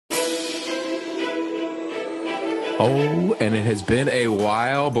Oh, and it has been a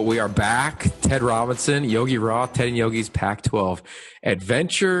while, but we are back. Ted Robinson, Yogi Roth, Ted and Yogi's Pac-12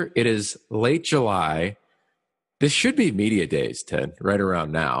 adventure. It is late July. This should be media days, Ted, right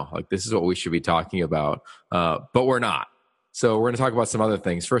around now. Like, this is what we should be talking about, but we're not. So we're going to talk about some other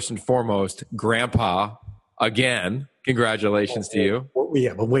things. First and foremost, Grandpa, again, congratulations to you. Well,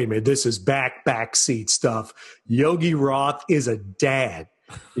 yeah, but wait a minute. This is backseat stuff. Yogi Roth is a dad.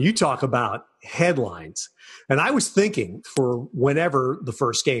 You talk about headlines. And I was thinking for whenever the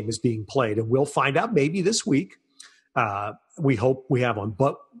first game is being played, and we'll find out maybe this week, we hope we have one,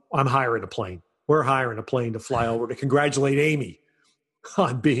 but I'm hiring a plane. We're hiring a plane to fly over to congratulate Amy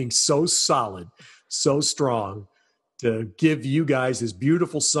on being so solid, so strong, to give you guys this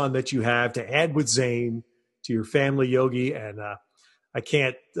beautiful son that you have, to add with Zane, to your family, Yogi. And I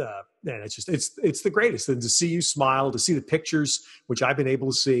can't, man, it's the greatest. And to see you smile, to see the pictures, which I've been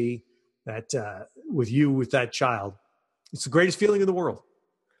able to see, that with you, with that child, it's the greatest feeling in the world.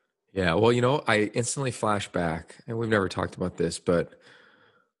 Yeah, well, I instantly flash back, and we've never talked about this, but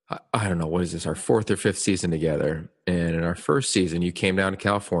I don't know, what is this, our fourth or fifth season together? And in our first season, you came down to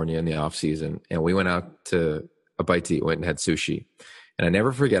California in the off season, and we went out to a bite to eat, went and had sushi. And I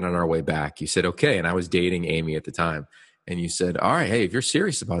never forget, on our way back, you said, okay, and I was dating Amy at the time, and you said, all right, hey, if you're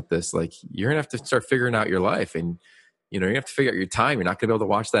serious about this, like, you're gonna have to start figuring out your life, and you have to figure out your time. You're not going to be able to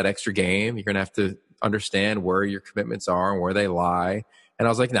watch that extra game. You're going to have to understand where your commitments are and where they lie. And I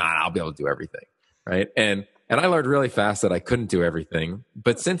was like, nah, I'll be able to do everything. Right. And I learned really fast that I couldn't do everything.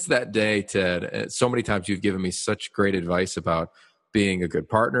 But since that day, Ted, so many times you've given me such great advice about being a good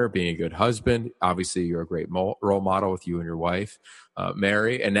partner, being a good husband. Obviously, you're a great role model with you and your wife,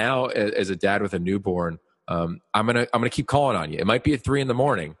 Mary. And now, as a dad with a newborn, I'm gonna keep calling on you. It might be at 3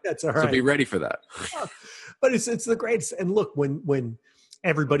 a.m. That's all right. So be ready for that. But it's the greatest. And look, when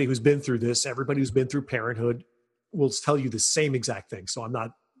everybody who's been through this, everybody who's been through parenthood will tell you the same exact thing. So I'm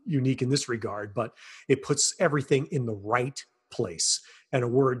not unique in this regard, but it puts everything in the right place. And a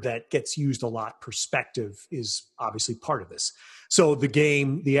word that gets used a lot, perspective, is obviously part of this. So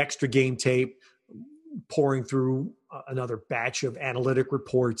the extra game tape, pouring through another batch of analytic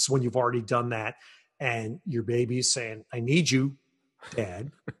reports when you've already done that, and your baby's saying, I need you,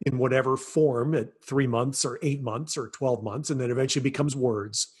 Dad, in whatever form, at 3 months or 8 months or 12 months, and then eventually becomes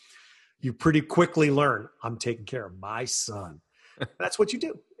words. You pretty quickly learn, I'm taking care of my son. That's what you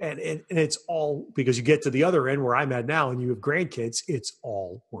do. And it's all because you get to the other end where I'm at now and you have grandkids. It's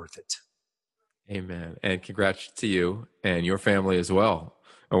all worth it. Amen. And congrats to you and your family as well.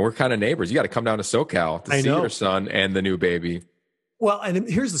 And we're kind of neighbors. You got to come down to SoCal to see your son and the new baby. Well, and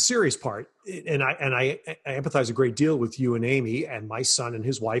here's the serious part. And I empathize a great deal with you and Amy, and my son and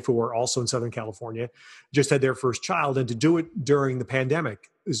his wife, who are also in Southern California, just had their first child. And to do it during the pandemic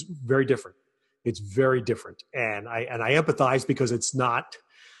is very different. It's very different. And I empathize because it's not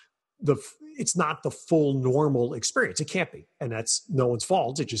the full normal experience. It can't be. And that's no one's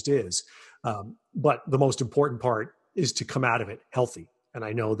fault. It just is. But the most important part is to come out of it healthy. And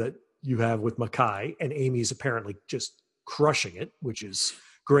I know that you have with Makai, and Amy's apparently just crushing it, which is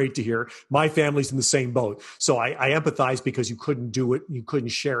great to hear. My family's in the same boat. So I empathize because you couldn't do it. You couldn't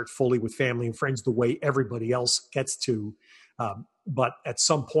share it fully with family and friends the way everybody else gets to. But at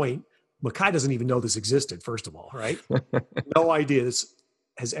some point, Makai doesn't even know this existed, first of all, right? No idea this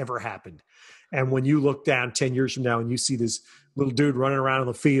has ever happened. And when you look down 10 years from now and you see this little dude running around on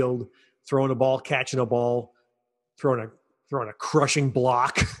the field, throwing a ball, catching a ball, throwing a crushing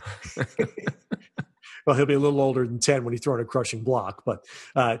block. Well, he'll be a little older than 10 when he's throwing a crushing block, but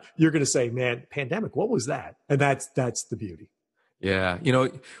you're going to say, man, pandemic, what was that? And that's the beauty. Yeah.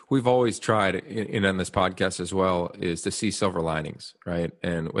 We've always tried in on this podcast as well is to see silver linings, right?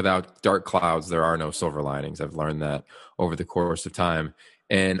 And without dark clouds, there are no silver linings. I've learned that over the course of time.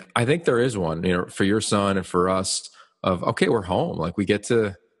 And I think there is one, for your son and for us of, okay, we're home. Like, we get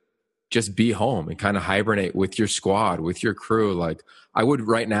to just be home and kind of hibernate with your squad, with your crew. Like, I would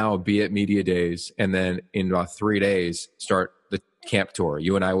right now be at media days, and then in about 3 days start the camp tour.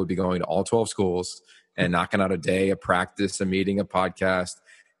 You and I would be going to all 12 schools and knocking out a day, a practice, a meeting, a podcast.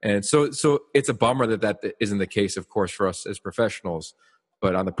 And so it's a bummer that isn't the case, of course, for us as professionals,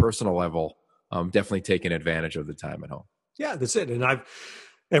 but on the personal level, definitely taking advantage of the time at home. Yeah, that's it. And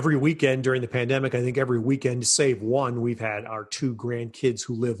every weekend during the pandemic, I think every weekend save one, we've had our 2 grandkids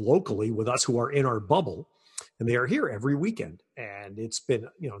who live locally with us, who are in our bubble, and they are here every weekend. And it's been,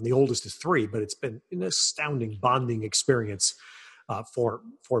 and the oldest is 3, but it's been an astounding bonding experience for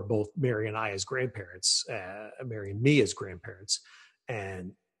both Mary and I as grandparents, Mary and me as grandparents.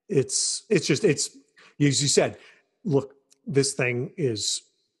 And it's as you said, look, this thing is,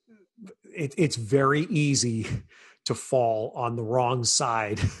 it's very easy to fall on the wrong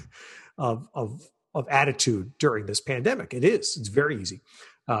side of attitude during this pandemic. It is. It's very easy.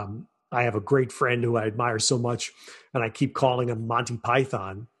 I have a great friend who I admire so much, and I keep calling him Monty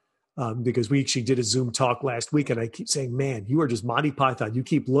Python because we actually did a Zoom talk last week, and I keep saying, man, you are just Monty Python. You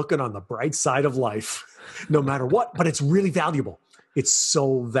keep looking on the bright side of life no matter what, but it's really valuable. It's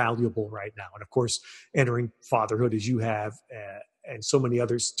so valuable right now. And of course, entering fatherhood as you have and so many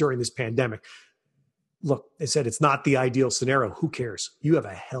others during this pandemic. Look, I said it's not the ideal scenario. Who cares? You have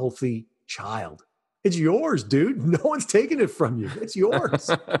a healthy child. It's yours, dude. No one's taking it from you. It's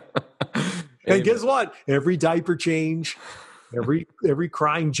yours. And guess what? Every diaper change, every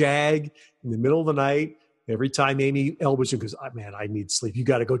crying jag in the middle of the night, every time Amy elbows you because, man, I need sleep. You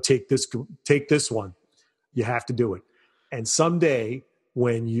got to go take this one. You have to do it. And someday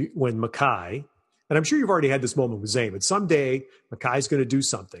when Makai, and I'm sure you've already had this moment with Zane, but someday Makai's going to do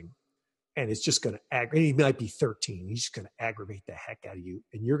something and it's just going to aggravate. He might be 13. He's just going to aggravate the heck out of you.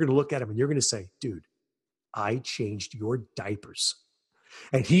 And you're going to look at him and you're going to say, dude, I changed your diapers.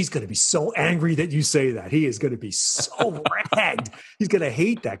 And he's going to be so angry that you say that. He is going to be so ragged. He's going to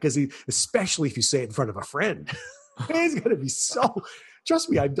hate that because especially if you say it in front of a friend. He's going to be so, trust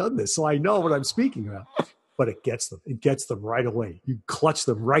me, I've done this, so I know what I'm speaking about. But it gets them. It gets them right away. You clutch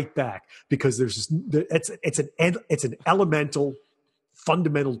them right back because it's an elemental,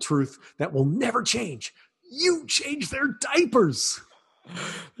 fundamental truth that will never change. You change their diapers.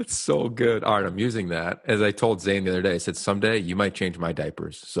 That's so good. All right, I'm using that. As I told Zane the other day, I said, someday you might change my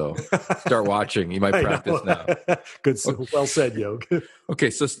diapers. So start watching. You might practice now. Good. Well said, Yog. Okay,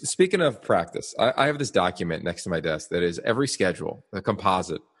 so speaking of practice, I have this document next to my desk that is every schedule, a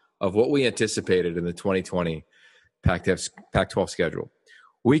composite of what we anticipated in the 2020 Pac-12 schedule.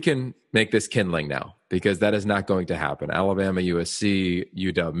 We can make this kindling now because that is not going to happen. Alabama, USC,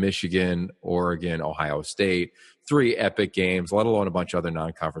 UW, Michigan, Oregon, Ohio State, 3 epic games, let alone a bunch of other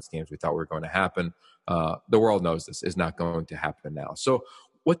non-conference games we thought were going to happen. The world knows this is not going to happen now. So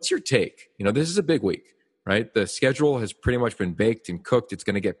what's your take? This is a big week, right? The schedule has pretty much been baked and cooked. It's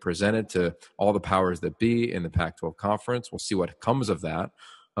going to get presented to all the powers that be in the Pac-12 conference. We'll see what comes of that.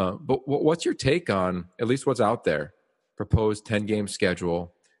 But what's your take on at least what's out there? Proposed 10-game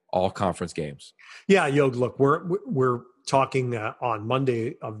schedule, all conference games. Yeah, Yog, look, we're talking on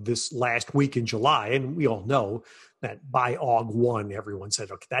Monday of this last week in July, and we all know that by Aug 1, everyone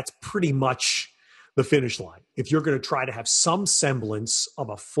said, okay, that's pretty much the finish line. If you're going to try to have some semblance of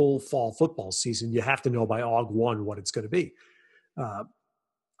a full fall football season, you have to know by Aug 1 what it's going to be.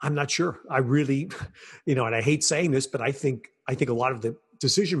 I'm not sure. I really, and I hate saying this, but I think a lot of the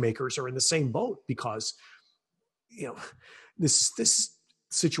decision makers are in the same boat because, this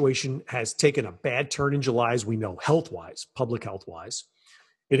situation has taken a bad turn in July, as we know, health-wise, public health-wise.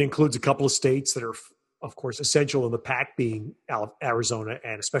 It includes a couple of states that are, of course, essential in the pack, being Arizona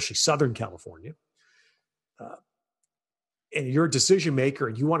and especially Southern California. And you're a decision maker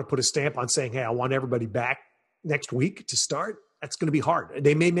and you want to put a stamp on saying, hey, I want everybody back next week to start. That's going to be hard.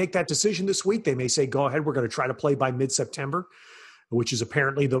 They may make that decision this week. They may say, go ahead, we're going to try to play by mid-September, which is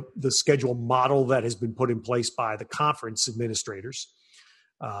apparently the schedule model that has been put in place by the conference administrators.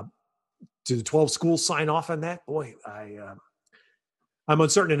 Do the 12 schools sign off on that? Boy, I'm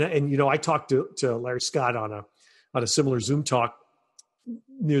uncertain. And I talked to Larry Scott on a similar Zoom talk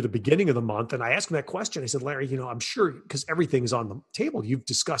near the beginning of the month, and I asked him that question. I said, Larry, I'm sure because everything's on the table. You've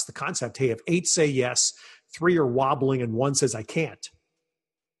discussed the concept. Hey, if 8 say yes, 3 are wobbling, and 1 says I can't.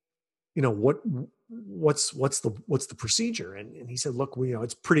 What's the procedure? And he said, look,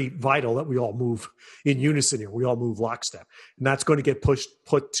 it's pretty vital that we all move in unison here. We all move lockstep. And that's going to get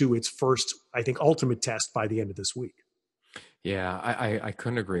put to its first, I think, ultimate test by the end of this week. Yeah, I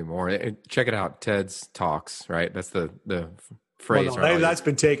couldn't agree more. Check it out. Ted's Talks, right? That's the phrase. Well, no, that's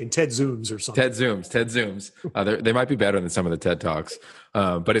been taken. Ted Zooms or something. Ted Zooms. They might be better than some of the TED Talks.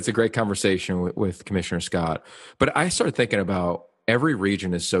 But it's a great conversation with Commissioner Scott. But I started thinking about every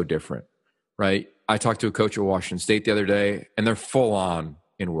region is so different, right? I talked to a coach at Washington State the other day, and they're full on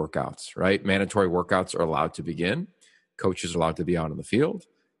in workouts, right? Mandatory workouts are allowed to begin. Coaches are allowed to be out on the field,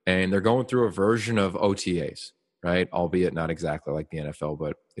 and they're going through a version of OTAs, right? Albeit not exactly like the NFL,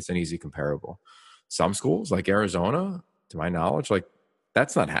 but it's an easy comparable. Some schools like Arizona, to my knowledge,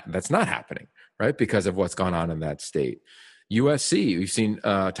 that's not happening, right? Because of what's gone on in that state. USC, we've seen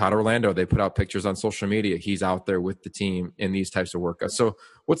Todd Orlando. They put out pictures on social media. He's out there with the team in these types of workouts. So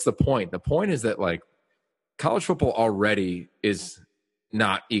what's the point? The point is that college football already is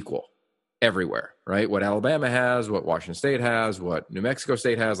not equal everywhere, right? What Alabama has, what Washington State has, what New Mexico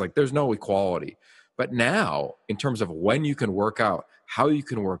State has, there's no equality. But now, in terms of when you can work out, how you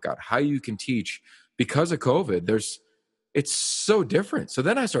can work out, how you can teach, because of COVID, it's so different. So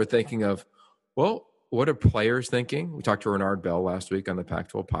then I started thinking of, well, what are players thinking? We talked to Renard Bell last week on the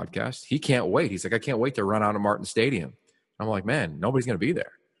Pac-12 podcast. He can't wait. He's like, I can't wait to run out of Martin Stadium. I'm like, man, nobody's going to be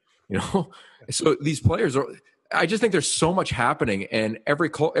there. So these players I just think there's so much happening, and every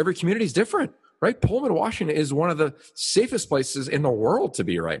community is different, right? Pullman, Washington is one of the safest places in the world to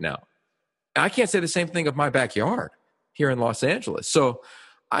be right now. I can't say the same thing of my backyard here in Los Angeles. So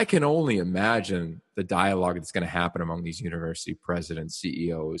I can only imagine the dialogue that's going to happen among these university presidents,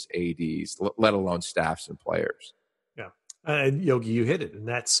 CEOs, ADs, let alone staffs and players. Yeah. And Yogi, you hit it. And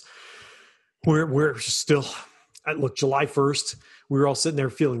that's, we're still, look, July 1st, we were all sitting there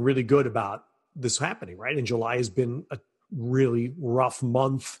feeling really good about this happening, right? And July has been a really rough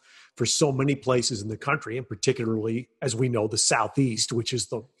month for so many places in the country, and particularly, as we know, the Southeast, which is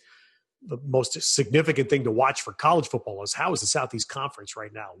the most significant thing to watch for college football is how is the Southeast Conference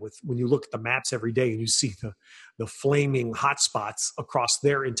right now? When you look at the maps every day and you see the flaming hot spots across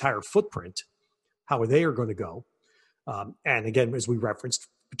their entire footprint, how they are going to go. And again, as we referenced,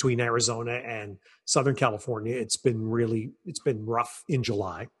 between Arizona and Southern California, it's been rough in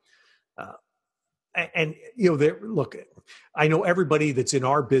July. Look, I know everybody that's in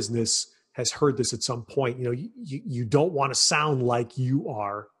our business has heard this at some point. You don't want to sound like you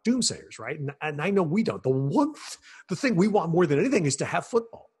are doomsayers, right? And I know we don't. The thing we want more than anything is to have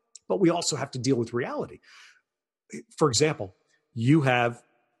football, but we also have to deal with reality. For example, you have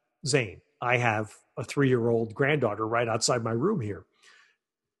Zane. I have a 3-year-old granddaughter right outside my room here.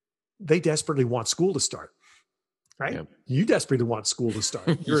 They desperately want school to start. Right? Yep. You desperately want school to start.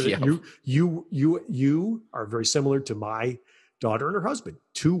 Yep. You are very similar to my daughter and her husband,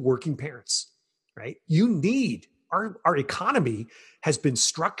 2 working parents, right? You need our economy has been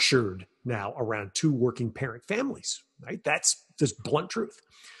structured now around 2 working parent families, right? That's just blunt truth.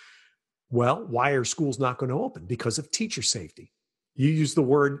 Well, why are schools not going to open? Because of teacher safety. You used the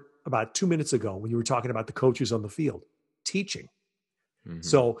word about 2 minutes ago when you were talking about the coaches on the field, teaching. Mm-hmm.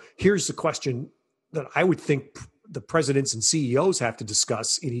 So here's the question that I would think the presidents and CEOs have to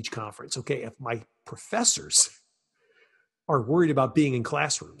discuss in each conference. Okay, if my professors are worried about being in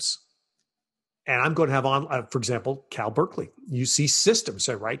classrooms, and I'm going to have for example, Cal Berkeley, UC systems,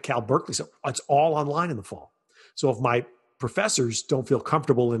 right? Cal Berkeley, so it's all online in the fall. So if my professors don't feel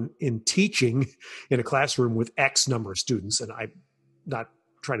comfortable in teaching in a classroom with X number of students, and I'm not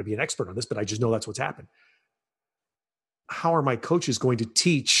trying to be an expert on this, but I just know that's what's happened. How are my coaches going to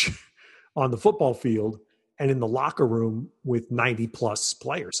teach on the football field and in the locker room with 90 plus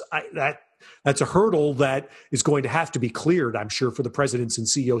players? That's a hurdle that is going to have to be cleared, I'm sure, for the presidents and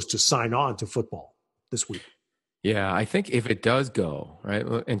CEOs to sign on to football this week. Yeah, I think if it does go, right,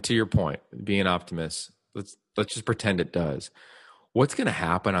 and to your point, being an optimist, let's just pretend it does. What's going to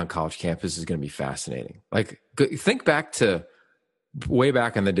happen on college campus is going to be fascinating. Like, think back to way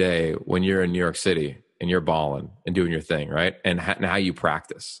back in the day when you're in New York City and you're balling and doing your thing, right, and how you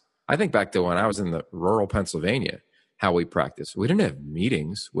practice. I think back to when I was in the rural Pennsylvania, how we practiced. We didn't have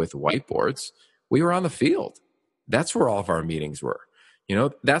meetings with whiteboards. We were on the field. That's where all of our meetings were.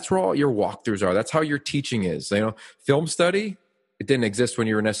 That's where all your walkthroughs are. That's how your teaching is. Film study, it didn't exist when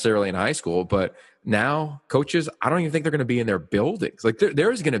you were necessarily in high school, but now coaches, I don't even think they're going to be in their buildings. Like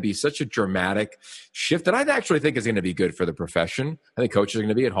there is going to be such a dramatic shift that I actually think is going to be good for the profession. I think coaches are going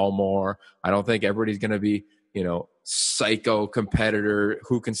to be at home more. I don't think everybody's going to be, psycho competitor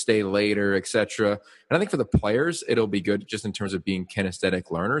who can stay later, etc. And I think for the players, it'll be good just in terms of being kinesthetic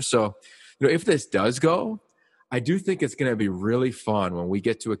learners. So, if this does go, I do think it's going to be really fun when we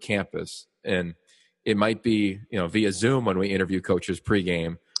get to a campus, and it might be, via Zoom when we interview coaches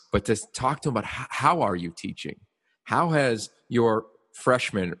pregame, but to talk to them about how are you teaching? How has your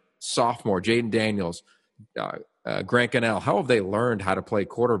freshman, sophomore, Jaden Daniels, Grant Gunnell, how have they learned how to play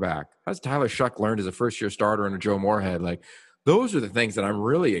quarterback? How's Tyler Shuck learned as a first-year starter under Joe Moorhead? Like, those are the things that I'm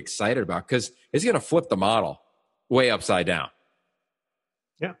really excited about because it's going to flip the model way upside down.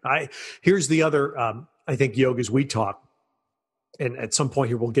 Yeah. Here's the other, I think, Yogi, as we talk, and at some point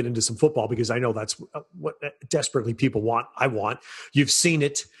here, we'll get into some football because I know that's what desperately people want. I want. You've seen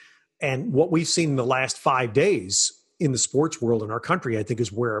it. And what we've seen in the last 5 days in the sports world in our country, I think,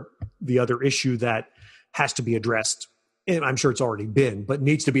 is where the other issue that has to be addressed, and I'm sure it's already been, but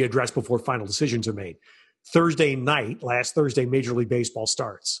needs to be addressed before final decisions are made. Thursday night, last Thursday, Major League Baseball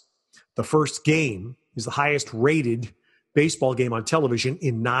starts. The first game is the highest rated baseball game on television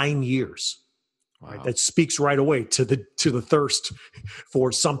in 9 years. Wow. Right? That speaks right away to the thirst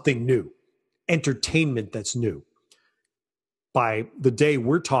for something new, entertainment that's new. By the day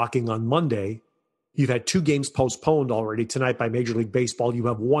we're talking on Monday, You've had 2 games postponed already tonight by Major League Baseball. You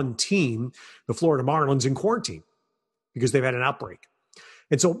have one team, the Florida Marlins, in quarantine because they've had an outbreak.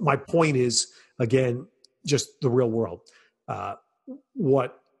 And so my point is, again, just the real world.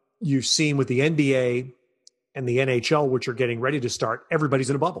 What you've seen with the NBA and the NHL, which are getting ready to start, everybody's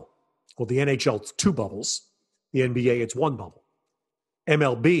in a bubble. Well, the NHL, it's 2 bubbles. The NBA, it's 1 bubble.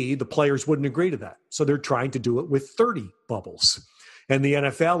 MLB, the players wouldn't agree to that. So they're trying to do it with 30 bubbles. And the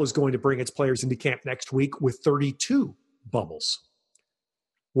NFL is going to bring its players into camp next week with 32 bubbles.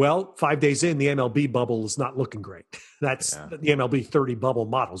 Well, 5 days in, the MLB bubble is not looking great. That's the MLB 30 bubble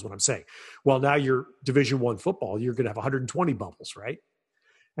model is what I'm saying. Well, now you're Division I football. You're going to have 120 bubbles, right?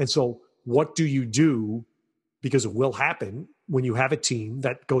 And so what do you do? Because it will happen when you have a team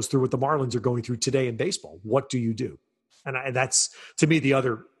that goes through what the Marlins are going through today in baseball. What do you do? And that's, to me, the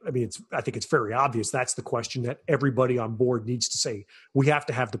other, I think it's very obvious. That's the question that everybody on board needs to say. We have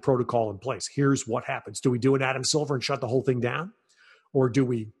to have the protocol in place. Here's what happens. Do we do an Adam Silver and shut the whole thing down? Or do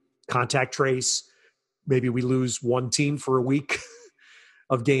we contact trace? Maybe we lose one team for a week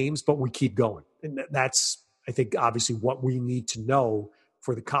of games, but we keep going. And that's, I think, obviously what we need to know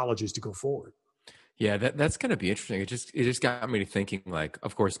for the colleges to go forward. Yeah, that's going to be interesting. It just got me thinking, like,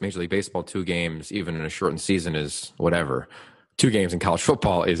 of course, Major League Baseball, 2 games, even in a shortened season, is whatever. 2 games in college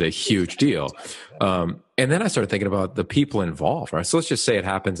football is a huge deal. And then I started thinking about the people involved, right? So let's just say it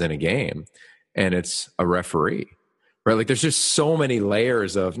happens in a game and it's a referee, right? Like, there's just so many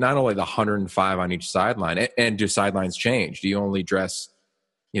layers of not only the 105 on each sideline, and do sidelines change? Do you only dress,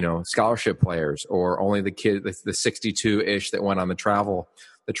 scholarship players, or only the 62-ish that went on the travel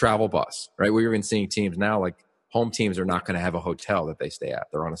bus, right? We're even seeing teams now, like home teams are not going to have a hotel that they stay at.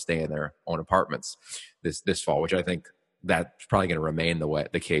 They're going to stay in their own apartments this fall, which I think that's probably going to remain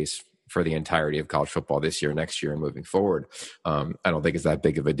the case for the entirety of college football this year, next year, and moving forward. I don't think it's that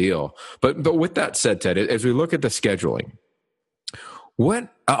big of a deal. But with that said, Ted, as we look at the scheduling,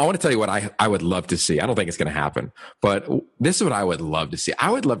 I want to tell you what I would love to see. I don't think it's going to happen, but this is what I would love to see. I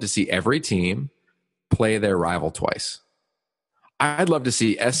would love to see every team play their rival twice. I'd love to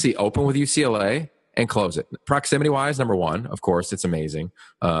see SC open with UCLA and close it. Proximity-wise, number one, of course, it's amazing.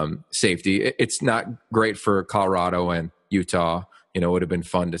 Safety, it's not great for Colorado and Utah. It would have been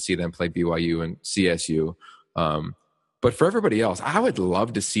fun to see them play BYU and CSU. But for everybody else, I would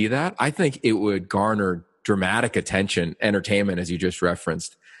love to see that. I think it would garner dramatic attention, entertainment, as you just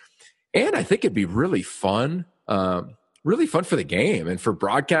referenced. And I think it'd be really fun for the game and for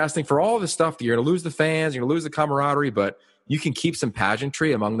broadcasting, for all the stuff. You're going to lose the fans, you're going to lose the camaraderie, but you can keep some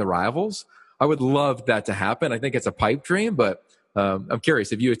pageantry among the rivals. I would love that to happen. I think it's a pipe dream, but I'm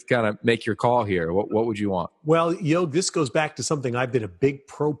curious if you would kind of make your call here. What would you want? Well, this goes back to something I've been a big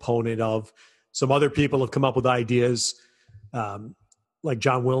proponent of. Some other people have come up with ideas, like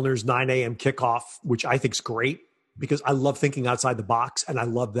John Wilner's 9 a.m. kickoff, which I think is great because I love thinking outside the box, and I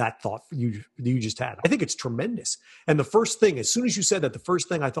love that thought you just had. I think it's tremendous. And the first thing, as soon as you said that, the first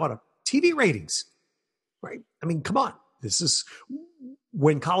thing I thought of, TV ratings, right? I mean, come on. This is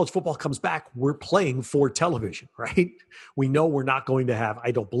when college football comes back, we're playing for television, right? We know we're not going to have, I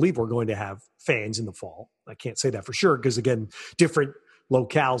don't believe we're going to have fans in the fall. I can't say that for sure because, again, different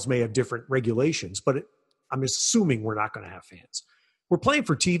locales may have different regulations, but I'm assuming we're not going to have fans. We're playing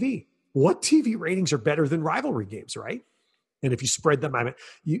for TV. What TV ratings are better than rivalry games, right? And if you spread them,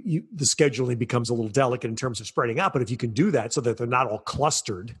 the scheduling becomes a little delicate in terms of spreading out, but if you can do that so that they're not all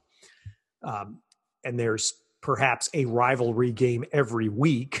clustered, and there's perhaps a rivalry game every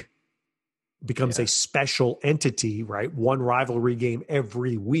week, becomes a special entity, right? One rivalry game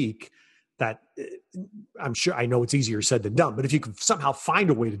every week. That I'm sure, I know it's easier said than done, but if you can somehow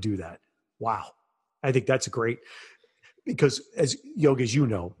find a way to do that, wow. I think that's great, because as Yogi, as you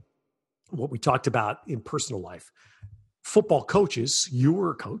know, what we talked about in personal life, football coaches, you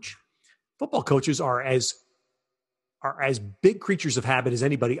were a coach, football coaches are as big creatures of habit as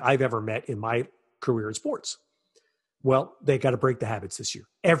anybody I've ever met in my career in sports. Well, they got to break the habits this year.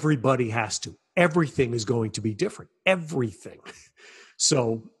 Everybody has to. Everything is going to be different. Everything.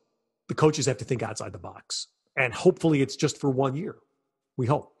 So the coaches have to think outside the box. And hopefully it's just for 1 year. We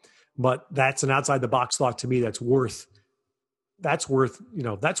hope. But that's an outside the box thought to me that's worth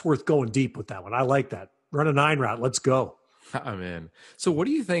going deep with that one. I like that. Run a 9 route. Let's go. I'm in. So what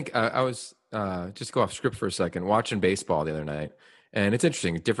do you think? I was just go off script for a second, watching baseball the other night. And it's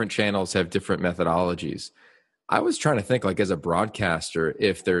interesting. Different channels have different methodologies. I was trying to think, like, as a broadcaster,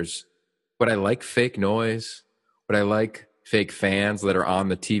 if would I like fake noise? Would I like fake fans that are on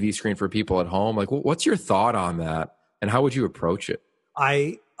the TV screen for people at home? Like, what's your thought on that? And how would you approach it?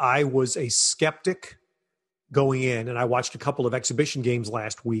 I was a skeptic going in, and I watched a couple of exhibition games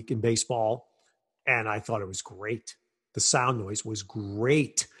last week in baseball. and I thought it was great. The sound noise was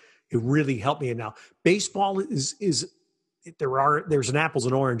great. It really helped me. And now baseball there's an apples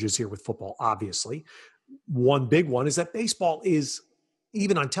and oranges here with football, obviously. One big one is that baseball is,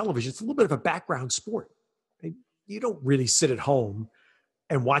 even on television, it's a little bit of a background sport. You don't really sit at home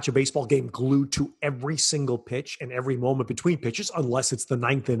and watch a baseball game glued to every single pitch and every moment between pitches, unless it's the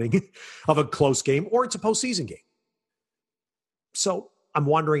ninth inning of a close game or it's a postseason game. So I'm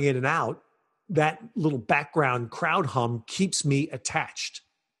wandering in and out. That little background crowd hum keeps me attached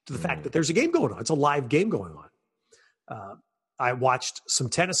to the fact that there's a game going on. It's a live game going on. I watched some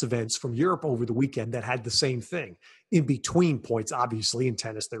tennis events from Europe over the weekend that had the same thing. In between points, obviously, in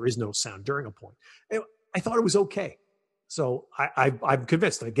tennis, there is no sound during a point. I thought it was okay. So I'm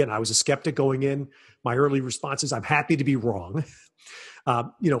convinced. Again, I was a skeptic going in. My early response is I'm happy to be wrong.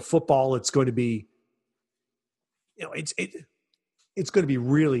 Football, it's going to be, it's going to be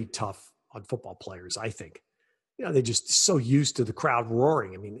really tough on football players, I think. They're just so used to the crowd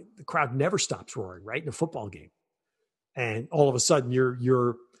roaring. I mean, the crowd never stops roaring, right, in a football game. And all of a sudden,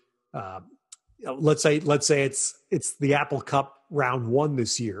 let's say it's the Apple Cup round 1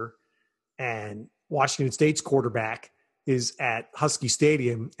 this year, and Washington State's quarterback is at Husky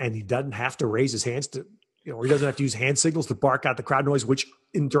Stadium, and he doesn't have to raise his hands or he doesn't have to use hand signals to bark out the crowd noise, which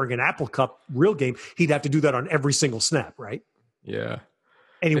during an Apple Cup real game, he'd have to do that on every single snap, right? Yeah.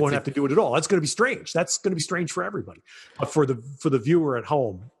 And he won't have to do it at all. That's going to be strange. That's going to be strange for everybody. But for the viewer at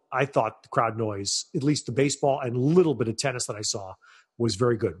home, I thought the crowd noise, at least the baseball and a little bit of tennis that I saw, was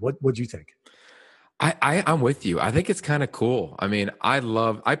very good. What do you think? I'm with you. I think it's kind of cool. I mean,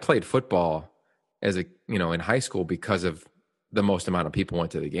 I played football as in high school because of the most amount of people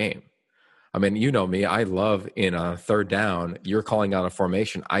went to the game. I mean, you know me, I love in a third down, you're calling out a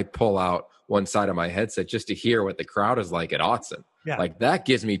formation. I pull out one side of my headset just to hear what the crowd is like at Autzen. Yeah. Like that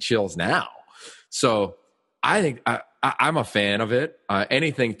gives me chills now. So I think I'm a fan of it.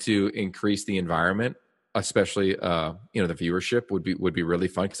 Anything to increase the environment, especially the viewership would be really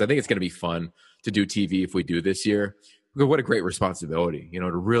fun, because I think it's going to be fun to do TV if we do this year. What a great responsibility,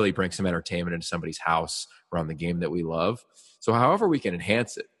 to really bring some entertainment into somebody's house around the game that we love. So however we can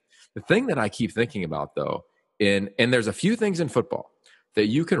enhance it. The thing that I keep thinking about, though, and there's a few things in football that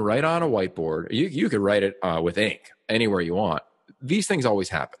you can write on a whiteboard. You could write it with ink anywhere you want. These things always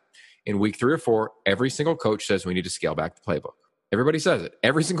happen. In week 3 or 4, every single coach says we need to scale back the playbook. Everybody says it.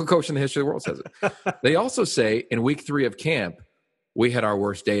 Every single coach in the history of the world says it. They also say in week 3 of camp, we had our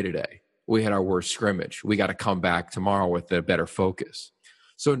worst day today. We had our worst scrimmage. We got to come back tomorrow with a better focus.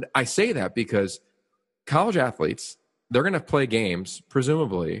 So I say that because college athletes, they're going to play games,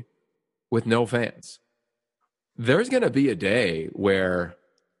 presumably, with no fans. There's going to be a day where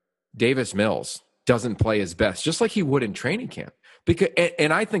Davis Mills doesn't play his best, just like he would in training camp.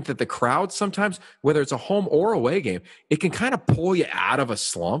 And I think that the crowd sometimes, whether it's a home or away game, it can kind of pull you out of a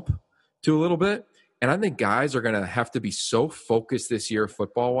slump to a little bit. And I think guys are going to have to be so focused this year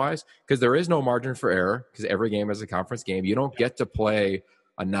football-wise, because there is no margin for error, because every game is a conference game. You don't get to play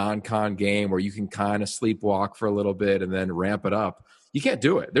a non-con game where you can kind of sleepwalk for a little bit and then ramp it up. You can't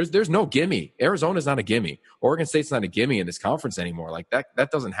do it. There's no gimme. Arizona's not a gimme. Oregon State's not a gimme in this conference anymore. Like that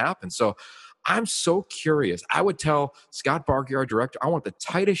doesn't happen. So I'm so curious. I would tell Scott Barkley, our director, I want the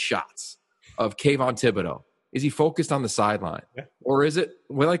tightest shots of Kayvon Thibodeau. Is he focused on the sideline? Yeah. Or is it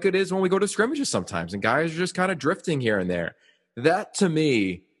like it is when we go to scrimmages sometimes and guys are just kind of drifting here and there? That, to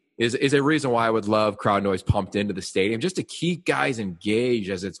me, is a reason why I would love crowd noise pumped into the stadium, just to keep guys engaged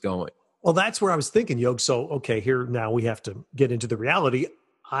as it's going. Well, that's where I was thinking, Yog. So, okay, here now we have to get into the reality.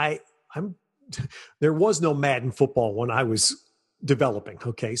 There was no Madden football when I was developing.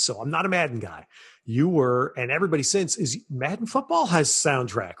 Okay, so I'm not a Madden guy. You were, and everybody since is Madden football has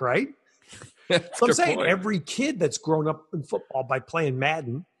soundtrack, right? So I'm saying every kid that's grown up in football by playing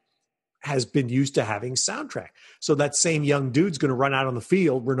Madden has been used to having soundtrack. So that same young dude's going to run out on the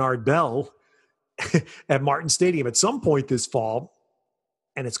field, Renard Bell, at Martin Stadium at some point this fall.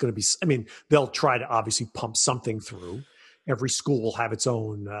 And it's going to be, they'll try to obviously pump something through. Every school will have its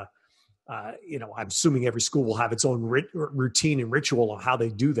own, I'm assuming every school will have its own routine and ritual of how they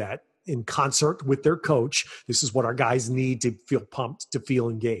do that in concert with their coach. This is what our guys need to feel pumped, to feel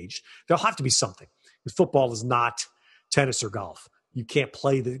engaged. There'll have to be something. Football is not tennis or golf. You can't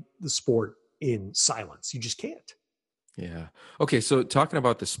play the sport in silence. You just can't. Yeah. Okay, so talking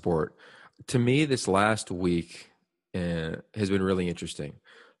about the sport, to me this last week has been really interesting.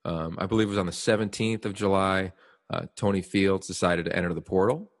 I believe it was on the 17th of July, Tony Fields decided to enter the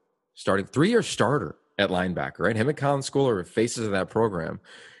portal, starting 3-year starter at linebacker, right? Him and Colin Schooler are faces of that program.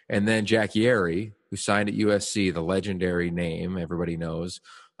 And then Jack Yeri, who signed at USC, the legendary name everybody knows,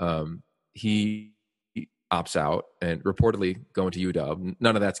 he opts out and reportedly going to UW.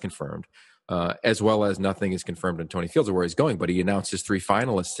 None of that's confirmed, as well as nothing is confirmed on Tony Fields or where he's going. But he announced his 3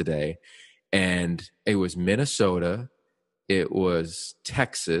 finalists today, and it was Minnesota, it was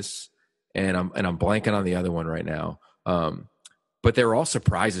Texas, and I'm blanking on the other one right now. But they were all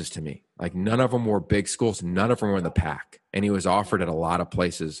surprises to me. Like, none of them were big schools. None of them were in the Pac. And he was offered at a lot of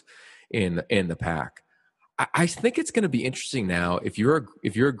places in the Pac. I think it's going to be interesting now. If you're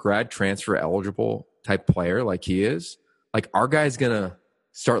a grad transfer eligible type player like he is, like, our guy's going to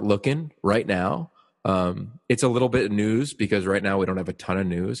start looking right now. It's a little bit of news because right now we don't have a ton of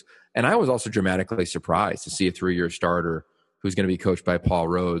news. And I was also dramatically surprised to see a 3-year starter who's going to be coached by Paul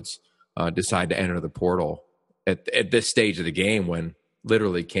Rhodes decide to enter the portal at this stage of the game, when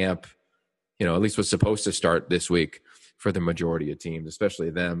literally camp, at least was supposed to start this week for the majority of teams, especially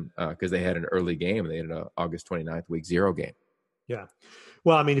them, because they had an early game. They had an August 29th week 0 game. Yeah.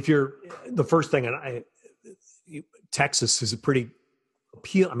 Well, I mean, if you're the first thing, and Texas is a pretty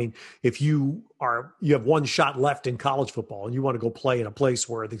appeal. I mean, if you have one shot left in college football and you want to go play in a place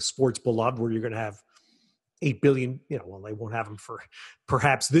where the sport's beloved, where you're going to have 8 billion, well, they won't have them for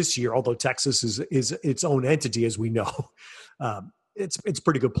perhaps this year, although Texas is its own entity, as we know. It's a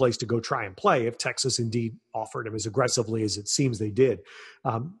pretty good place to go try and play if Texas indeed offered him as aggressively as it seems they did.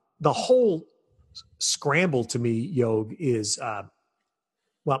 The whole scramble to me, Yog, is, I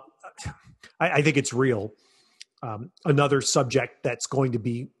think it's real. Another subject that's going to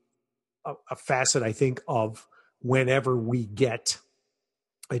be a facet, I think, of whenever we get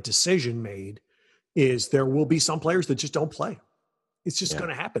a decision made, is there will be some players that just don't play. It's just going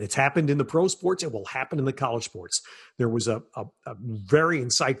to happen. It's happened in the pro sports. It will happen in the college sports. There was a very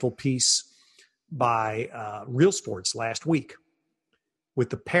insightful piece by Real Sports last week with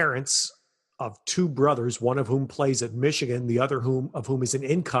the parents of 2 brothers, one of whom plays at Michigan, the other of whom is an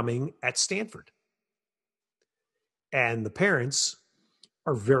incoming at Stanford. And the parents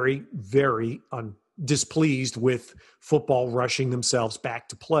are very, very displeased with football rushing themselves back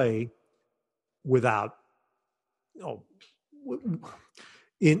to play without,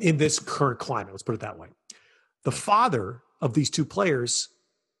 in this current climate, let's put it that way. The father of these 2 players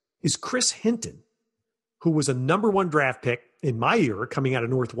is Chris Hinton, who was a number 1 draft pick in my era coming out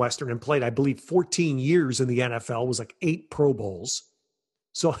of Northwestern and played, I believe, 14 years in the NFL, was like 8 Pro Bowls.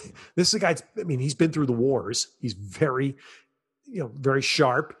 So this is a guy, he's been through the wars. He's very, very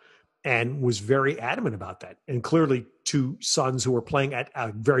sharp and was very adamant about that. And clearly 2 sons who are playing at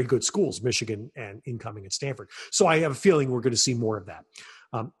very good schools, Michigan and incoming at Stanford. So I have a feeling we're going to see more of that.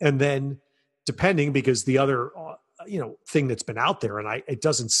 And then depending, because the other, thing that's been out there, and it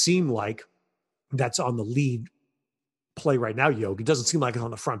doesn't seem like that's on the lead play right now, Yog. It doesn't seem like it's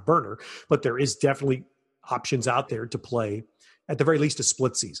on the front burner, but there is definitely options out there to play at the very least a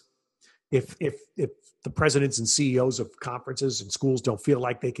split season. If the presidents and CEOs of conferences and schools don't feel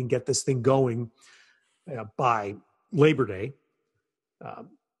like they can get this thing going by Labor Day,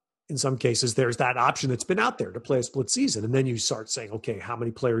 in some cases, there's that option that's been out there to play a split season. And then you start saying, okay, how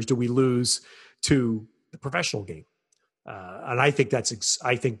many players do we lose to the professional game? And I think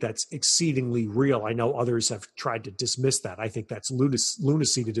that's exceedingly real. I know others have tried to dismiss that. I think that's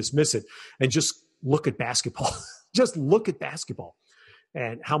lunacy to dismiss it. And just look at basketball. Just look at basketball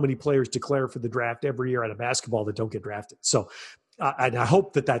and how many players declare for the draft every year out of basketball that don't get drafted. So and I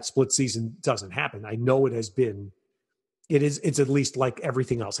hope that split season doesn't happen. I know it's at least like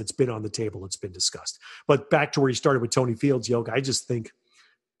everything else. It's been on the table. It's been discussed. But back to where you started with Tony Fields, Yoga, I just think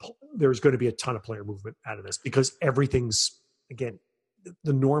there's going to be a ton of player movement out of this because everything's, again,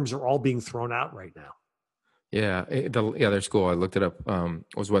 the norms are all being thrown out right now. Yeah. Their school, I looked it up,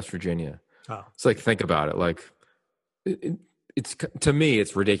 was West Virginia. Oh. It's like, think about it. Like, it's to me,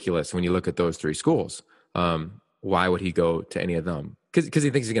 it's ridiculous when you look at those 3 schools. Why would he go to any of them? Because he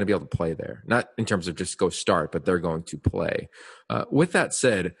thinks he's going to be able to play there, not in terms of just go start, but they're going to play. With that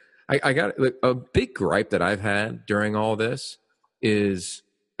said, I got a big gripe that I've had during all this is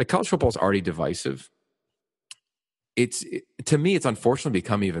like college football is already divisive. To me, it's unfortunately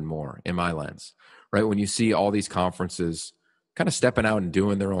become even more in my lens, right? When you see all these conferences kind of stepping out and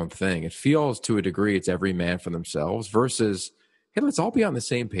doing their own thing, it feels to a degree it's every man for themselves versus, hey, let's all be on the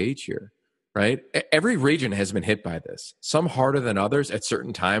same page here, right? Every region has been hit by this, some harder than others at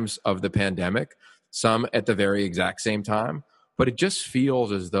certain times of the pandemic, some at the very exact same time. But it just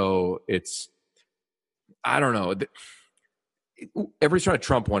feels as though it's, I don't know, everybody's trying to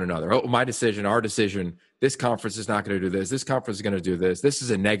trump one another. Oh, my decision, our decision, this conference is not going to do this. This conference is going to do this. This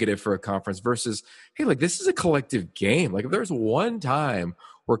is a negative for a conference versus, hey, like this is a collective game. Like if there's one time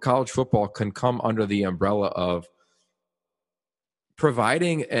where college football can come under the umbrella of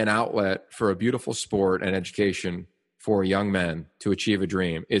providing an outlet for a beautiful sport and education for young men to achieve a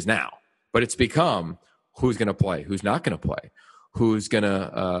dream is now. But it's become who's going to play, who's not going to play, who's going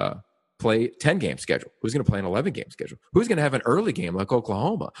to play 10-game schedule, who's going to play an 11-game schedule, who's going to have an early game like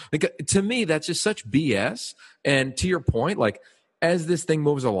Oklahoma. Like, to me, that's just such BS. And to your point, like, as this thing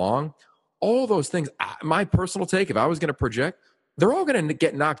moves along, all those things, my personal take, if I was going to project, they're all going to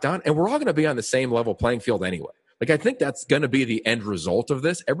get knocked down, and we're all going to be on the same level playing field anyway. Like, I think that's going to be the end result of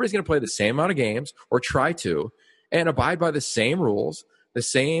this. Everybody's going to play the same amount of games, or try to, and abide by the same rules, the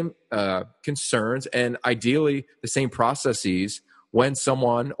same concerns, and ideally the same processes when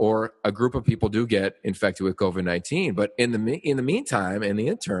someone or a group of people do get infected with COVID-19. But in the meantime, in the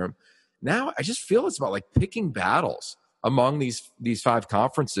interim, now I just feel it's about like picking battles among these 5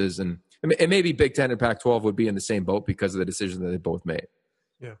 conferences, and maybe Big Ten and Pac-12 would be in the same boat because of the decision that they both made.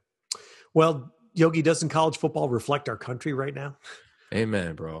 Yeah. Well, Yogi, doesn't college football reflect our country right now?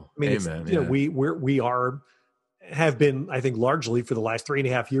 Amen, bro. I mean, amen. You know, we have been, I think, largely for the last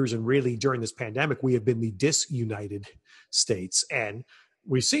 3.5 years, and really during this pandemic, we have been the disunited states, and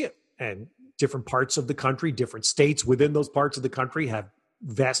we see it. And different parts of the country, different states within those parts of the country have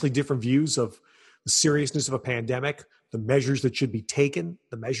vastly different views of the seriousness of a pandemic, the measures that should be taken,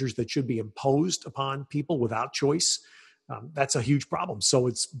 the measures that should be imposed upon people without choice. That's a huge problem. So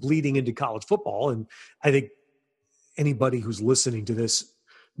it's bleeding into college football. And I think anybody who's listening to this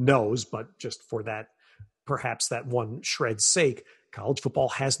knows, but just for that, perhaps that one shred's sake, college football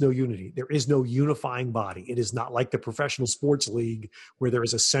has no unity. There is no unifying body. It is not like the professional sports league where there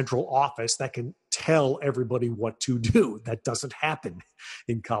is a central office that can tell everybody what to do. That doesn't happen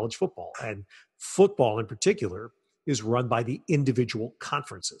in college football. And football in particular is run by the individual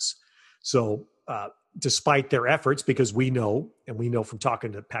conferences. So despite their efforts, because we know from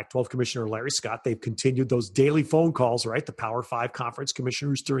talking to Pac-12 Commissioner Larry Scott, they've continued those daily phone calls, right? The Power 5 conference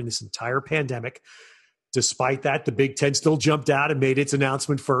commissioners during this entire pandemic. Despite that, the Big Ten still jumped out and made its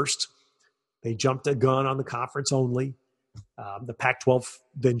announcement first. They jumped a gun on the conference only. The Pac-12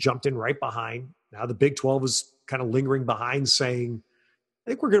 then jumped in right behind. Now the Big 12 is kind of lingering behind, saying, I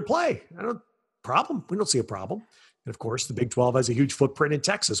think we're going to play. We don't see a problem. And of course, the Big 12 has a huge footprint in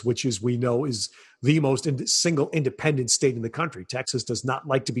Texas, which, as we know, is the most single independent state in the country. Texas does not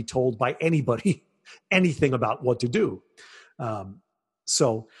like to be told by anybody anything about what to do.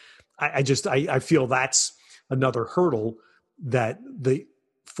 So I feel that's another hurdle that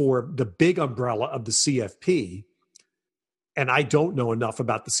for the big umbrella of the CFP, and I don't know enough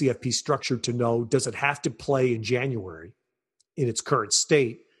about the CFP structure to know, does it have to play in January in its current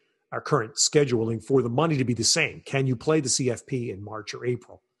state, our current scheduling, for the money to be the same? Can you play the CFP in March or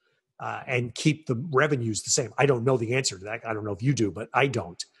April and keep the revenues the same? I don't know the answer to that. I don't know if you do, but I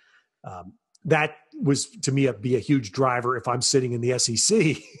don't. That was, to me, be a huge driver if I'm sitting in the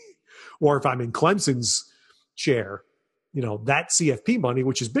SEC or if I'm in Clemson's chair. You know, that CFP money,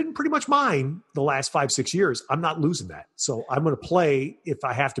 which has been pretty much mine the last 5-6 years, I'm not losing that. So I'm going to play if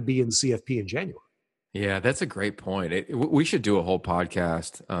I have to be in the CFP in January. Yeah, that's a great point. We should do a whole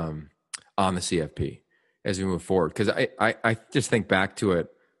podcast on the CFP as we move forward, because I just think back to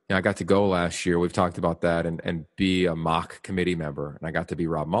it. You know, I got to go last year. We've talked about that, and be a mock committee member, and I got to be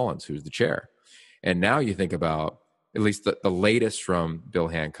Rob Mullins, who's the chair. And now you think about, at least the latest from Bill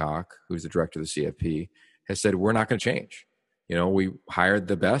Hancock, who's the director of the CFP, has said, we're not going to change. You know, we hired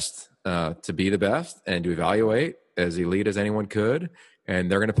the best to be the best and to evaluate as elite as anyone could,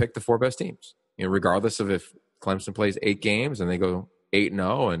 and they're going to pick the 4 best teams. You know, regardless of if Clemson plays 8 games and they go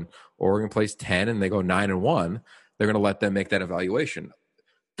 8-0, and Oregon plays 10 and they go 9-1, they're going to let them make that evaluation.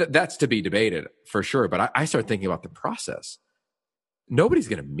 That's to be debated for sure. But I start thinking about the process. Nobody's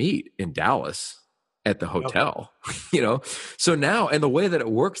going to meet in Dallas at the hotel, you know? So now, and the way that it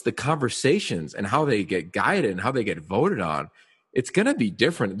works, the conversations and how they get guided and how they get voted on, it's going to be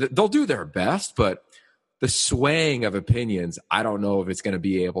different. They'll do their best, but the swaying of opinions, I don't know if it's going to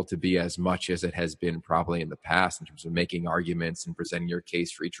be able to be as much as it has been probably in the past in terms of making arguments and presenting your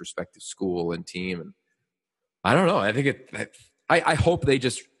case for each respective school and team. And I don't know. I think I hope they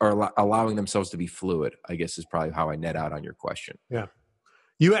just are allowing themselves to be fluid, I guess, is probably how I net out on your question. Yeah.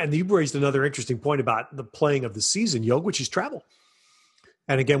 You raised another interesting point about the playing of the season, Yog, which is travel.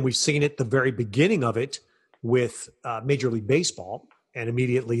 And again, we've seen it the very beginning of it with Major League Baseball, and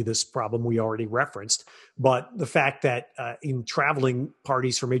immediately this problem we already referenced. But the fact that in traveling,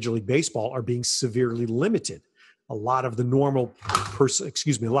 parties for Major League Baseball are being severely limited. A lot of the normal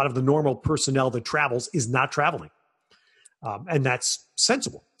personnel that travels is not traveling. And that's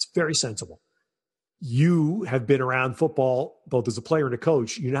sensible. It's very sensible. You have been around football, both as a player and a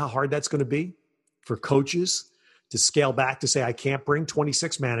coach. You know how hard that's going to be for coaches to scale back to say, I can't bring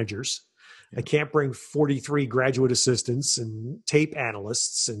 26 managers. Yeah. I can't bring 43 graduate assistants and tape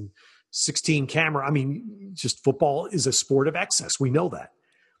analysts and 16 camera. I mean, just football is a sport of excess. We know that.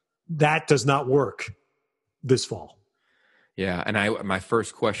 That does not work this fall. Yeah, and my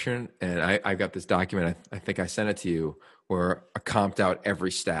first question, and I got this document, I think I sent it to you, where I comped out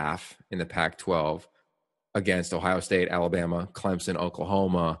every staff in the Pac-12 against Ohio State, Alabama, Clemson,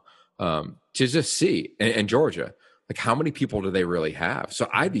 Oklahoma, to just see, and Georgia, like how many people do they really have? So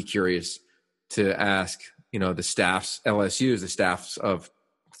I'd be curious to ask, the staffs, LSU's, the staffs of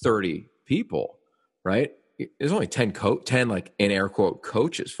 30 people, right? There's only 10 like in air quote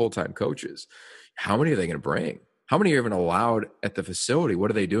coaches, full-time coaches. How many are they going to bring? How many are even allowed at the facility?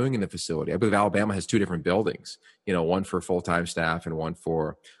 What are they doing in the facility? I believe Alabama has 2 different buildings, one for full-time staff and one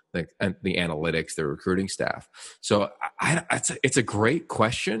for the analytics, the recruiting staff. So it's a great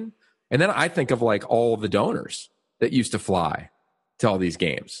question. And then I think of like all of the donors that used to fly to all these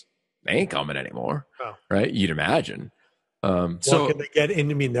games. They ain't coming anymore, right? You'd imagine. So can they get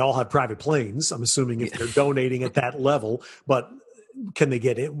in? I mean, they all have private planes, I'm assuming, if they're donating at that level, but can they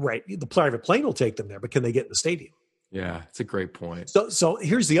get in? Right. The private plane will take them there, but can they get in the stadium? Yeah, it's a great point. So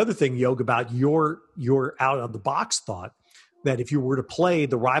here's the other thing, Yogi, about your out of the box thought, that if you were to play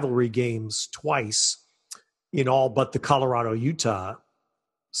the rivalry games twice in all but the Colorado-Utah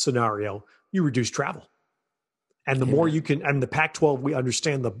scenario, you reduce travel. And the more you can, and the Pac-12, we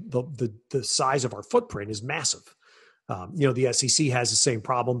understand the size of our footprint is massive. The SEC has the same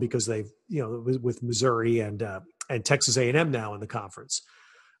problem because they've, with Missouri and Texas A&M now in the conference.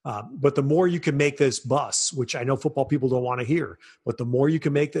 But the more you can make this bus, which I know football people don't want to hear, but the more you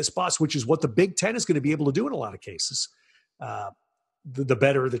can make this bus, which is what the Big Ten is going to be able to do in a lot of cases, the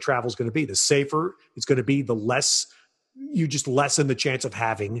better the travel is going to be. The safer it's going to be, the less you just lessen the chance of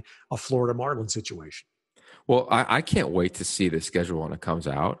having a Florida Marlin situation. Well, I can't wait to see the schedule when it comes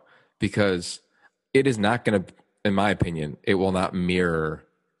out, because it is not going to, in my opinion, it will not mirror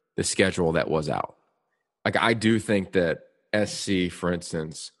the schedule that was out. Like, I do think that SC, for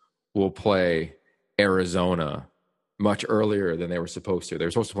instance, will play Arizona much earlier than they were supposed to. They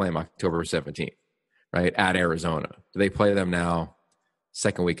were supposed to play them October 17th, right, at Arizona. Do they play them now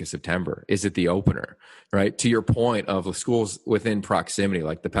second week of September? Is it the opener, right? To your point of the schools within proximity,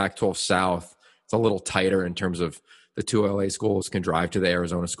 like the Pac-12 South, it's a little tighter in terms of the 2 LA schools can drive to the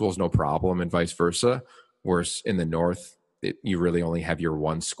Arizona schools no problem, and vice versa. Whereas in the North, you really only have your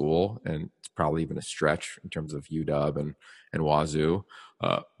one school, and it's probably even a stretch in terms of UW and Wazoo.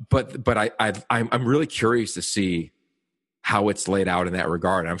 But I'm really curious to see how it's laid out in that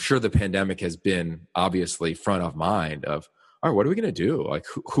regard. I'm sure the pandemic has been obviously front of mind of, all right, what are we going to do? Like,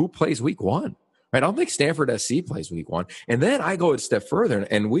 who plays week 1? Right? I don't think Stanford SC plays week 1. And then I go a step further,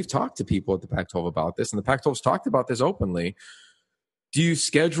 and we've talked to people at the Pac-12 about this, and the Pac-12's talked about this openly. Do you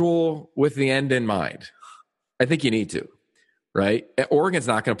schedule with the end in mind? I think you need to, right? Oregon's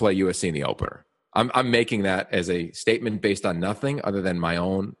not going to play USC in the opener. I'm making that as a statement based on nothing other than my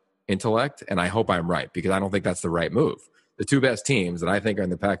own intellect, and I hope I'm right, because I don't think that's the right move. The 2 best teams that I think are in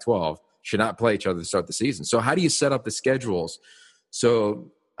the Pac-12 should not play each other to start the season. So how do you set up the schedules?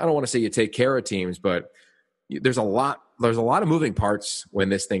 So I don't want to say you take care of teams, but there's a lot of moving parts when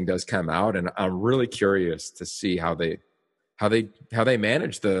this thing does come out, and I'm really curious to see how they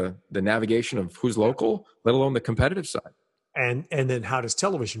manage the navigation of who's local, let alone the competitive side. And then how does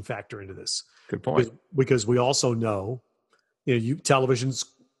television factor into this? Good point. Because we also know, television's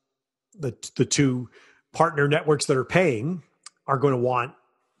the 2 partner networks that are paying are going to want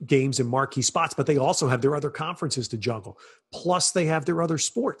games in marquee spots, but they also have their other conferences to juggle. Plus they have their other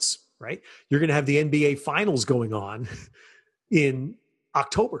sports, right? You're going to have the NBA finals going on in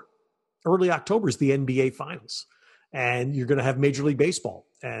October. Early October is the NBA finals. And you're going to have Major League Baseball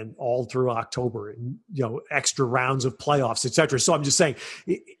and all through October, and extra rounds of playoffs, et cetera. So I'm just saying,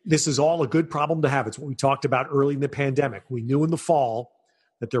 this is all a good problem to have. It's what we talked about early in the pandemic. We knew in the fall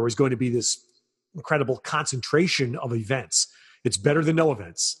that there was going to be this incredible concentration of events. It's better than no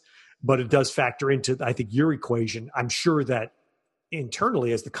events, but it does factor into, I think, your equation. I'm sure that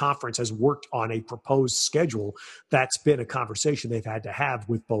internally, as the conference has worked on a proposed schedule, that's been a conversation they've had to have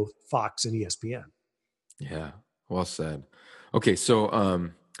with both Fox and ESPN. Yeah. Well said. Okay, so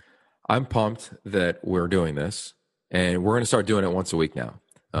I'm pumped that we're doing this, and we're going to start doing it once a week now.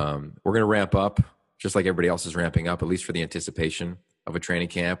 We're going to ramp up, just like everybody else is ramping up, at least for the anticipation of a training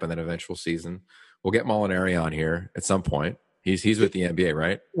camp and then eventual season. We'll get Molinari on here at some point. He's with the NBA,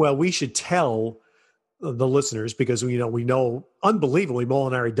 right? Well, we should tell the listeners, because we know unbelievably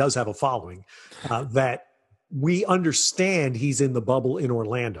Molinari does have a following, that we understand he's in the bubble in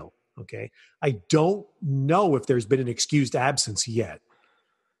Orlando. Okay. I don't know if there's been an excused absence yet.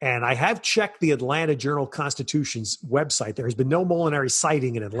 And I have checked the Atlanta Journal-Constitution's website. There has been no Molinari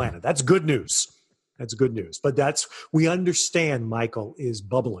sighting in Atlanta. That's good news. That's good news. But we understand Michael is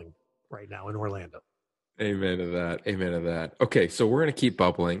bubbling right now in Orlando. Amen to that. Amen to that. Okay, so we're going to keep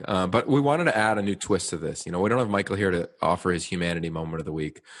bubbling, but we wanted to add a new twist to this. We don't have Michael here to offer his humanity moment of the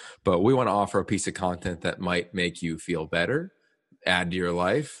week, but we want to offer a piece of content that might make you feel better, add to your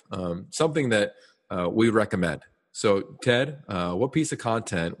life, something that we recommend. So, Ted, what piece of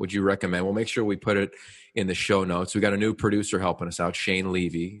content would you recommend? We'll make sure we put it in the show notes. We got a new producer helping us out, Shane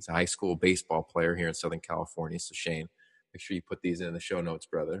Levy. He's a high school baseball player here in Southern California. So, Shane, make sure you put these in the show notes,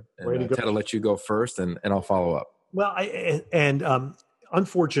 brother. And Ted, I'll let you go first, and I'll follow up. Well,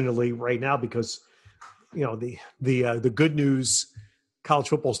 unfortunately, right now, because the good news college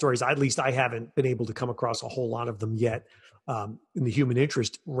football stories, at least I haven't been able to come across a whole lot of them yet in the human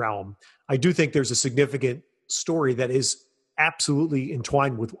interest realm. I do think there's a significant story that is absolutely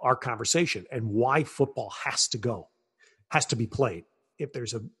entwined with our conversation and why football has to be played. If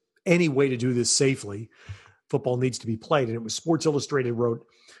there's any way to do this safely, football needs to be played. And it was Sports Illustrated wrote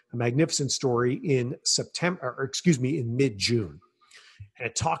a magnificent story in mid-June. And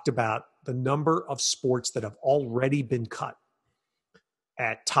it talked about the number of sports that have already been cut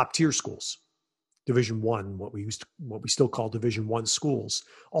at top tier schools, Division I, what we still call Division I schools,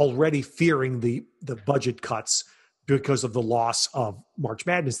 already fearing the budget cuts because of the loss of March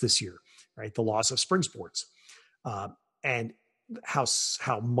Madness this year, right? The loss of spring sports. And how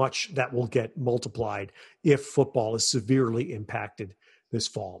much that will get multiplied if football is severely impacted this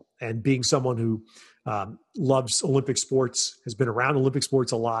fall. And being someone who loves Olympic sports, has been around Olympic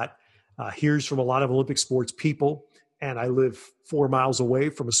sports a lot, hears from a lot of Olympic sports people, and I live 4 miles away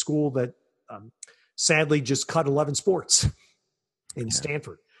from a school that sadly just cut 11 sports in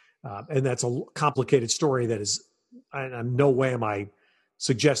Stanford. And that's a complicated story that is, and no way am I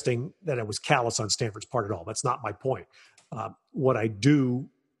suggesting that it was callous on Stanford's part at all. That's not my point. What I do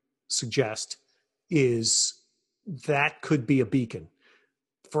suggest is that could be a beacon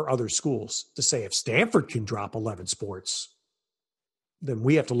for other schools to say, if Stanford can drop 11 sports, then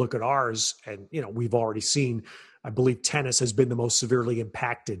we have to look at ours. And, we've already seen, I believe tennis has been the most severely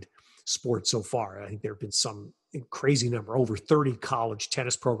impacted sport so far. I think there have been some crazy number, over 30 college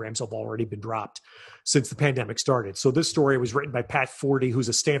tennis programs have already been dropped since the pandemic started. So this story was written by Pat Forty, who's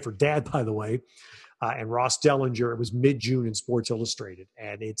a Stanford dad, by the way, and Ross Dellinger. It was mid-June in Sports Illustrated.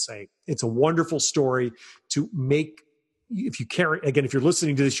 And it's a wonderful story to make, if you're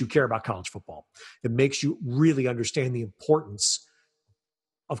listening to this, you care about college football. It makes you really understand the importance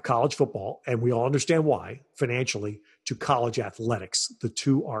of college football, and we all understand why, financially, to college athletics. The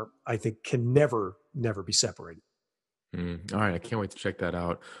two are, I think, can never be separated. All right, I can't wait to check that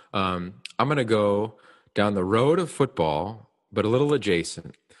out. I'm going to go down the road of football, but a little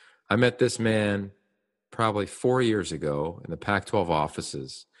adjacent. I met this man probably 4 years ago in the Pac-12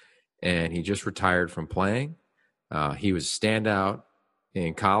 offices, and he just retired from playing. He was standout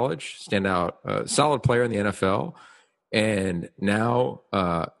in college, solid player in the NFL. And now,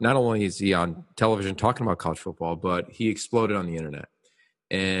 not only is he on television talking about college football, but he exploded on the internet.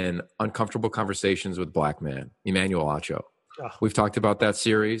 And Uncomfortable Conversations with Black Man, Emmanuel Acho. Oh. We've talked about that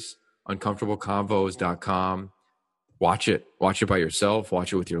series, uncomfortableconvos.com. Watch it by yourself.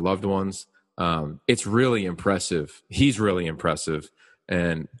 Watch it with your loved ones. It's really impressive. He's really impressive.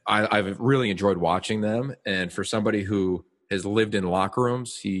 And I've really enjoyed watching them. And for somebody who has lived in locker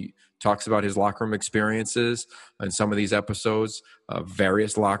rooms, he talks about his locker room experiences in some of these episodes,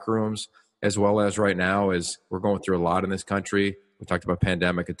 various locker rooms, as well as right now, as we're going through a lot in this country. We talked about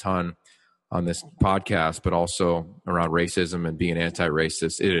pandemic a ton on this podcast, but also around racism and being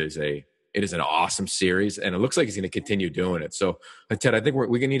anti-racist. It is an awesome series, and it looks like he's going to continue doing it. So, Ted, I think we're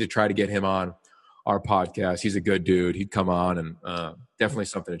going to need to try to get him on our podcast. He's a good dude. He'd come on, and definitely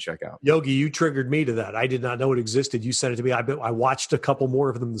something to check out. Yogi, you triggered me to that. I did not know it existed. You sent it to me. I watched a couple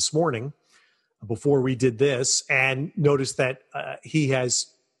more of them this morning before we did this, and noticed that he's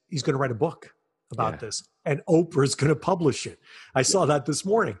going to write a book about this, and Oprah's going to publish it. I saw that this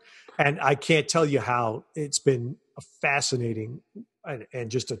morning, and I can't tell you how it's been a fascinating and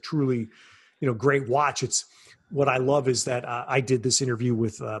just a truly, great watch. It's what I love is that I did this interview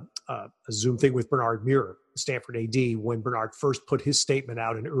with a Zoom thing with Bernard Muir, Stanford AD, when Bernard first put his statement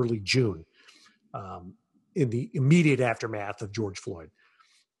out in early June, in the immediate aftermath of George Floyd.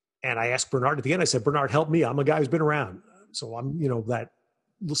 And I asked Bernard at the end, I said, Bernard, help me. I'm a guy who's been around. So I'm, that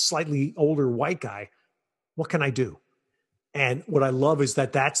slightly older white guy. What can I do? And what I love is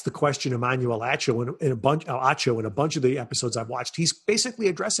that that's the question Emmanuel Acho in a bunch of the episodes I've watched. He's basically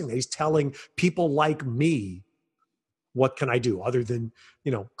addressing that. He's telling people like me, what can I do other than,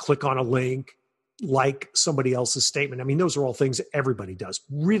 click on a link, like somebody else's statement. I mean, those are all things that everybody does.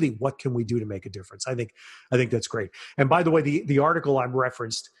 Really, what can we do to make a difference? I think that's great. And by the way, the article I'm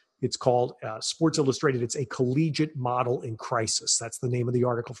referenced, it's called Sports Illustrated. It's a collegiate model in crisis. That's the name of the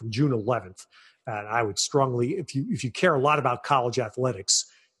article from June 11th. And I would strongly, if you care a lot about college athletics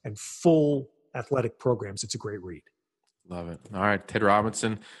and full athletic programs, it's a great read. Love it. All right, Ted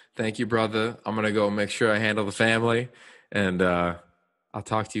Robinson, thank you, brother. I'm going to go make sure I handle the family, and I'll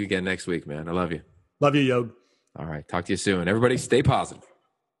talk to you again next week, man. I love you. Love you, Yog. All right, talk to you soon. Everybody stay positive.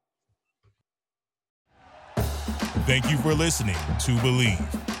 Thank you for listening to Believe.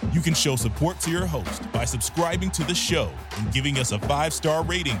 You can show support to your host by subscribing to the show and giving us a 5-star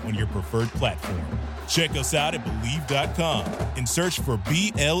rating on your preferred platform. Check us out at Believe.com and search for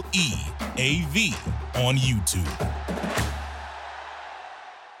BLEAV on YouTube.